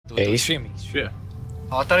Yeah, he's streaming. Yeah.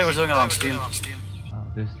 Oh, I thought he was doing it on Steam. Oh,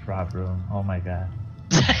 this drop room. Oh my god.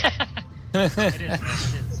 It is, man, it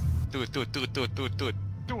is. Do it, do it, do it, do it, do it, do it.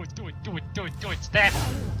 Do it, do it, do it, do it, do it, stab!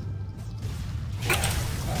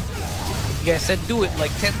 You guys said do it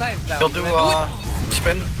like 10 times now. He'll do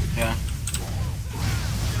spin. Yeah.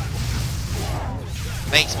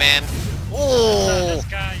 Thanks, man. So this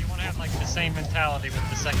guy, you want to have like the same mentality with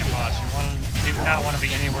the second boss. You do not want to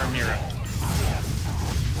be anywhere near it.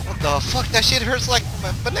 What the fuck? That shit hurts like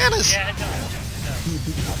bananas. Yeah, it does.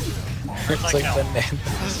 It's like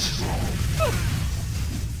bananas.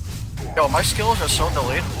 Yo, my skills are so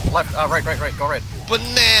delayed. Left, right, go right.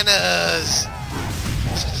 Bananas.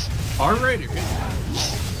 Alright, okay.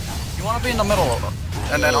 You want to be in the middle of them,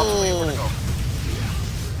 and then I'll tell you where to go.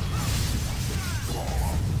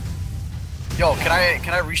 Yo, can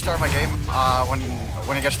I restart my game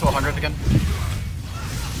when it gets to 100 again?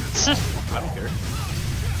 I don't care.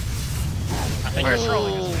 I think you're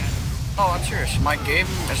trolling us, man. Oh, I'm serious. My game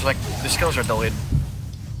is like the skills are delayed.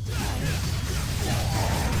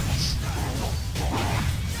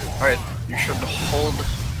 All right, you should hold.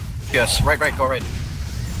 Yes, right, go right.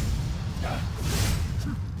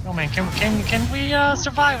 Oh man, can we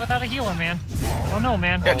survive without a healer, man? Oh no,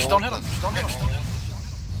 man. Yeah, just don't hit him. Don't hit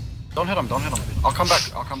him. Don't hit him. I'll come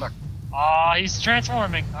back. Aw, he's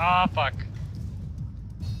transforming. Ah, fuck.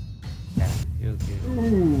 Yeah, you'll get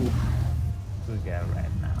good guy right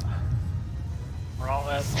now. We're all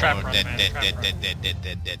at trap run, Dead, man. dead, Trap dead, run. dead, dead, dead,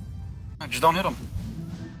 dead, dead. Just don't hit him.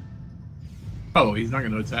 Oh, he's not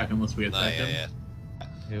going to attack unless we attack him. Yeah.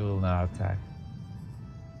 He will not attack.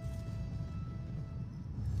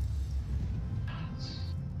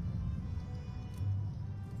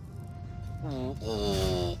 Ooh,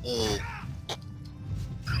 ooh, ooh.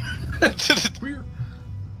 Weird.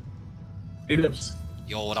 8 ups.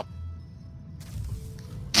 Yo, what up?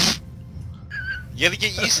 You gotta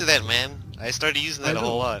get used to that, man. I started using that a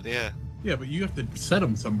whole lot, yeah. Yeah, but you have to set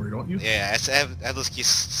him somewhere, don't you? Yeah, I have those keys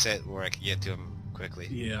set where I can get to them quickly.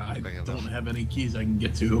 Yeah, I Quick don't enough. have any keys I can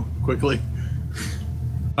get to quickly.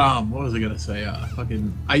 What was I gonna say?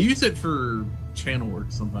 I use it for channel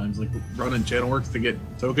work sometimes, like running channel works to get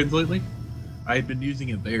tokens lately. I've been using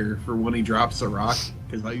it there for when he drops a rock,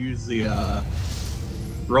 because I use the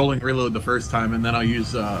rolling reload the first time, and then I'll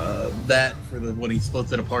use that for the when he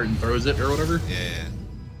splits it apart and throws it or whatever. Yeah.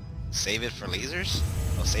 Save it for lasers?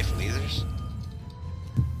 Oh, save for lasers?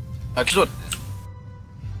 Just do it.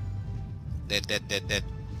 Dead.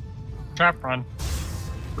 Trap run.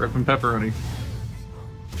 Rip and pepperoni.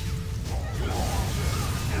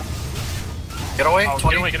 Get away. Oh,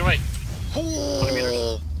 20. get away. 20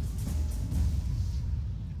 meters.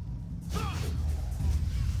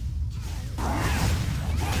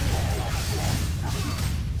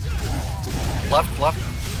 Left.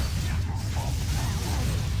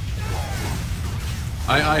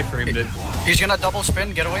 I framed it. He's gonna double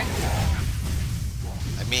spin. Get away.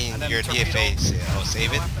 I mean, And then your torpedo. DFA. Oh,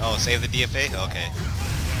 save it? Oh, save the DFA? Okay.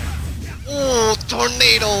 Ooh,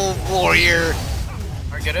 tornado warrior!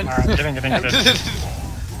 Alright, get in. Alright, get in.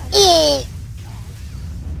 Ooh!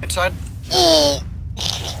 Inside. Ooh!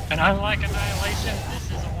 And unlike Annihilation, this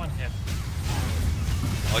is a one hit.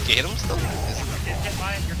 Okay, hit him still? Get hit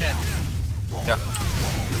by it, you're dead. Yeah.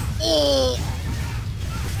 Ooh!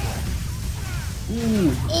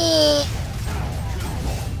 Ooh!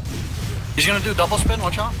 He's gonna do double spin.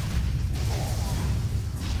 Watch out.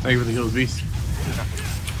 Thank you for the heals beast.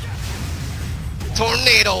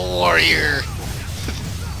 Tornado warrior!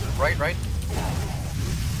 Right.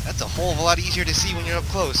 That's a whole lot easier to see when you're up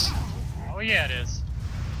close. Oh yeah, it is.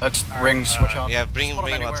 That's rings. Watch out. Yeah, bring Just put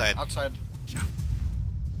him anywhere. outside. Outside.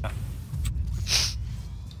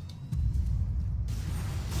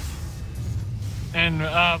 And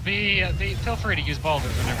feel free to use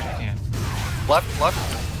boulders whenever you can. Left.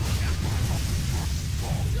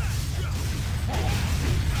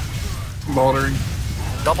 Bouldering.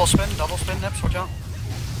 Double spin, Nips. Watch out.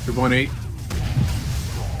 2.8.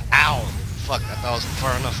 Ow! Fuck, I thought I was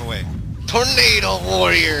far enough away. Tornado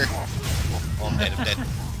warrior! Oh, I'm dead.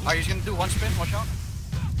 Alright, he's gonna do one spin. Watch out.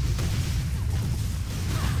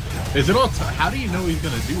 Is it all? How do you know he's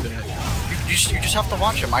gonna do that? You just have to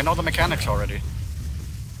watch him. I know the mechanics already.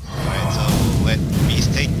 Alright, so let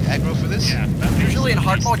Beast take aggro for this? Yeah. Usually in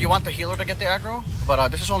hard mode, you want the healer to get the aggro, but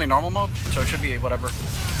this is only normal mode, so it should be whatever.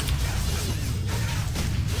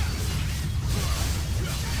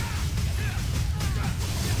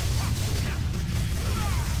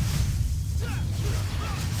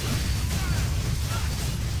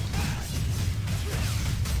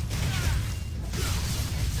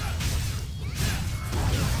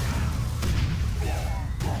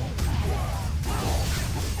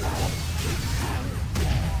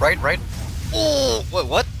 Right. Oh,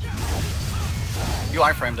 what? You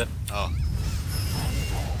iframed it. Oh.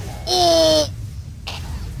 Oh!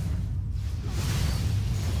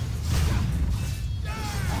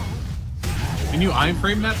 Can you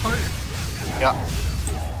iframe that part? Yeah.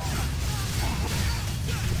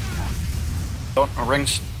 Don't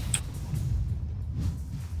rings.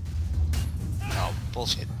 Oh,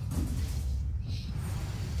 bullshit.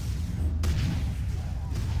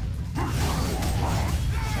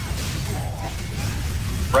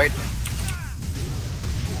 Right.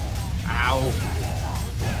 Ow.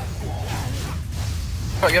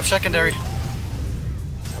 Oh, you have secondary.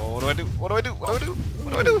 Oh, what do I do? What do I do? What do I do?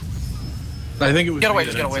 What do I do? I think it was Get away,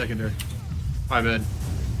 me that get had away. secondary. My bad.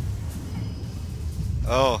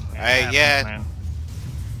 Oh, Happens, yeah. man.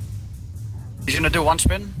 He's gonna do one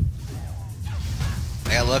spin.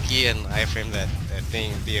 I got lucky and I framed that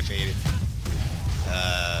thing DFA'd.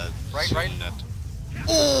 Right. Not.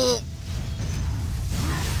 Oh!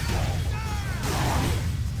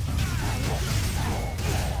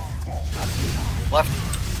 Left.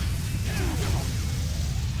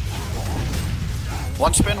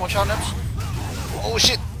 One spin, watch out, Nips. Oh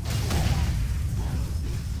shit!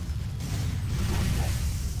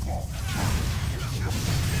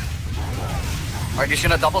 Alright, he's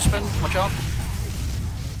gonna double spin, watch out.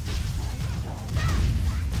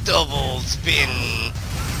 Double spin!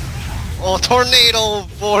 Oh, tornado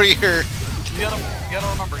warrior! You gotta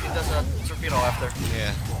remember, he does a torpedo after.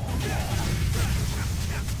 Yeah.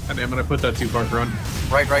 God damn it, I put that too far run.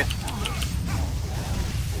 Right.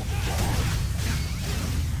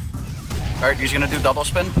 Alright, he's gonna do double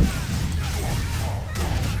spin.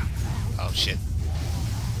 Oh shit.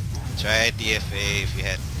 Try DFA if you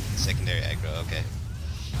had secondary aggro, okay.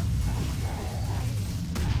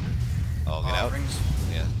 Oh, get out? Rings.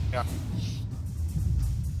 Yeah. Yeah.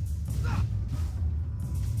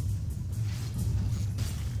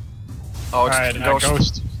 Oh, it's Alright, ghost.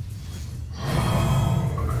 Ghost.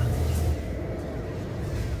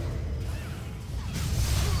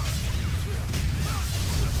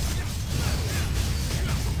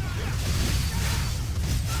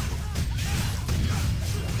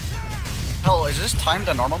 Hell, is this timed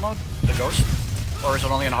in normal mode? The ghost? Or is it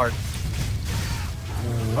only in hard?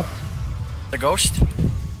 What? The ghost?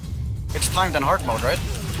 It's timed in hard mode, right?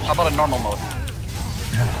 How about in normal mode?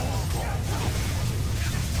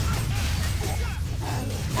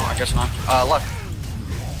 Oh, I guess not. Left.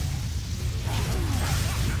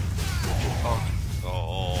 Oh.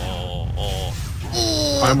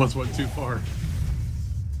 I almost went too far.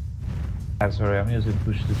 I'm sorry, I'm using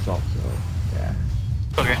push to talk, so yeah.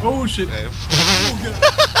 Okay. Oh shit. Okay.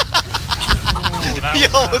 Oh, that You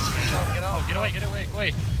was almost, Oh, get away.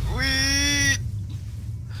 wee.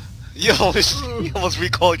 You almost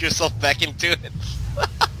recalled yourself back into it.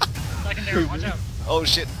 Secondary, watch out. Oh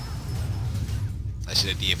shit. I should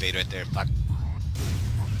have DFA'd right there. Fuck.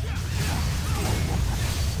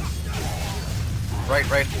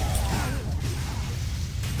 Right.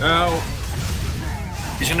 Ow.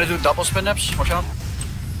 He's gonna do double spin nips. Watch out.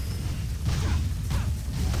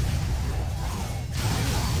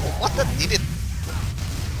 What the? He did.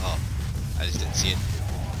 Oh, I just didn't see it.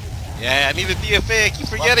 Yeah, I need a DFA. I keep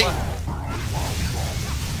forgetting. Left.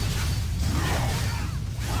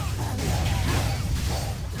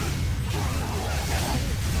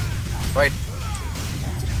 Right.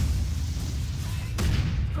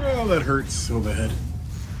 Oh, that hurts so bad.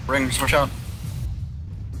 Rings. Watch out.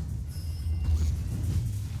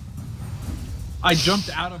 I jumped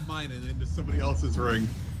out of mine and into somebody else's ring.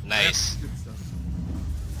 Nice. Good stuff.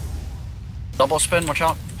 Double spin. Watch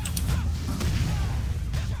out.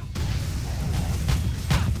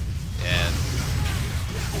 Yeah.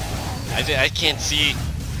 I can't see.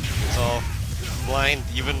 So blind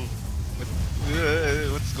even with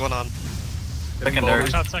what's going on. Secondary.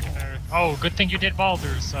 Watch out, secondary. Oh, good thing you did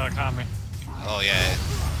Baldur's, Kami. Oh yeah.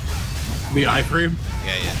 The iframe?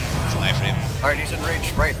 Yeah. It's an iframe. Alright, he's in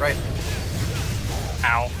range. Right.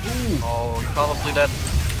 Ow. Oh, you're probably dead.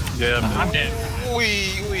 Yeah, I'm dead.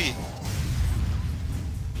 Wee.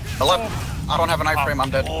 The left. I don't have an iframe. I'm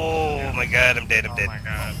dead. Oh my god, I'm dead. Oh my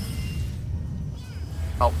god.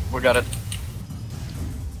 Oh, we got it.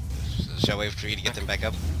 Shall I wait for you to get them back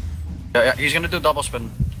up? Yeah. He's gonna do double spin.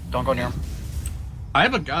 Don't go near him. I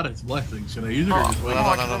have a goddess blessing. Should I use it or just wait? No,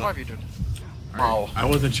 I can no. revive you, dude. Alright, I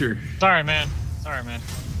wasn't sure. Sorry, man. Oh,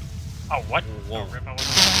 what? Whoa. Oh, rip, I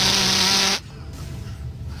wasn't.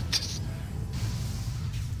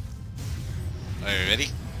 Are you ready?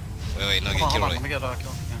 Wait, no, Hold get on, kill let away. me get a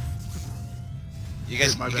kill. Yeah. You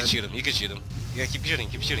guys, My you can bad. shoot him. You can shoot him. You gotta keep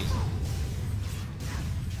shooting.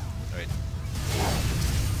 Alright.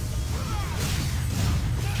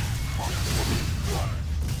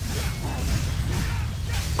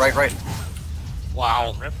 Right, right.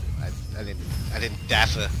 Wow. Rip. I didn't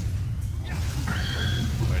DAFA. Or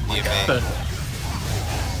DFA.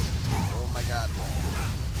 Oh my god.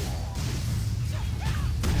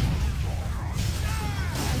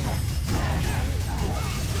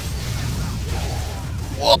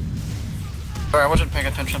 Whoa. Sorry, I wasn't paying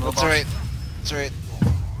attention to the That's boss. alright. That's alright.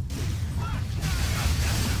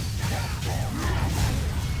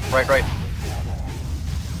 Right, right.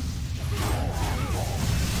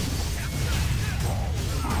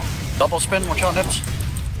 Double spin, watch out, Nips.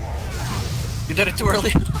 You did it too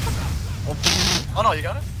early. Oh no, you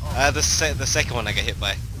got it? Oh. The second one I got hit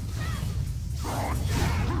by.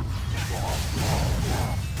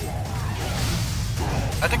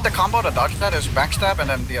 I think the combo to dodge that is backstab and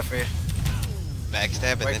then DFA.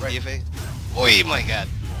 Backstab and Right, then right. DFA. Oh my god.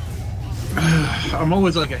 I'm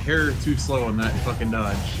always like a hair too slow on that fucking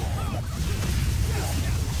dodge.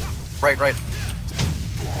 Right, right.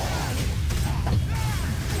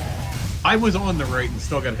 I was on the right and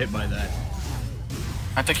still got hit by that.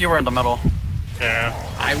 I think you were in the middle. Yeah.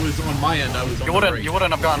 I was on my end. I was on You the right.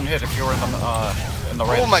 wouldn't have gotten hit if you were in the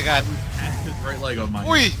right. Oh my god. His right leg on my end.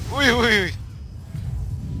 Oi! Oi! Oi! Oi!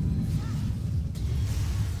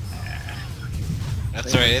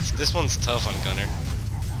 That's alright. This one's tough on Gunner.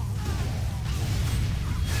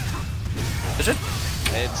 Is it?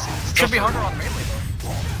 It's Should be tougher. harder on melee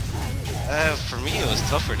though. For me, it was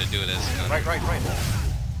tougher to do it as a Gunner. Right, right, right.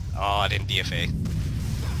 Oh, I didn't DFA.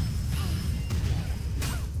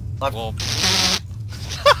 Left. Well,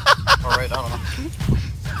 Alright, I don't know.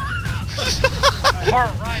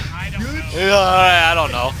 Alright, I don't know. alright, I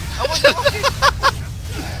don't know. I wasn't lucky.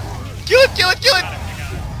 Kill it! Kill it! Kill it!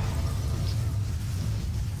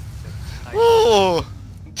 Got it, Woo!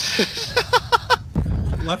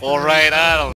 Left Alright, I don't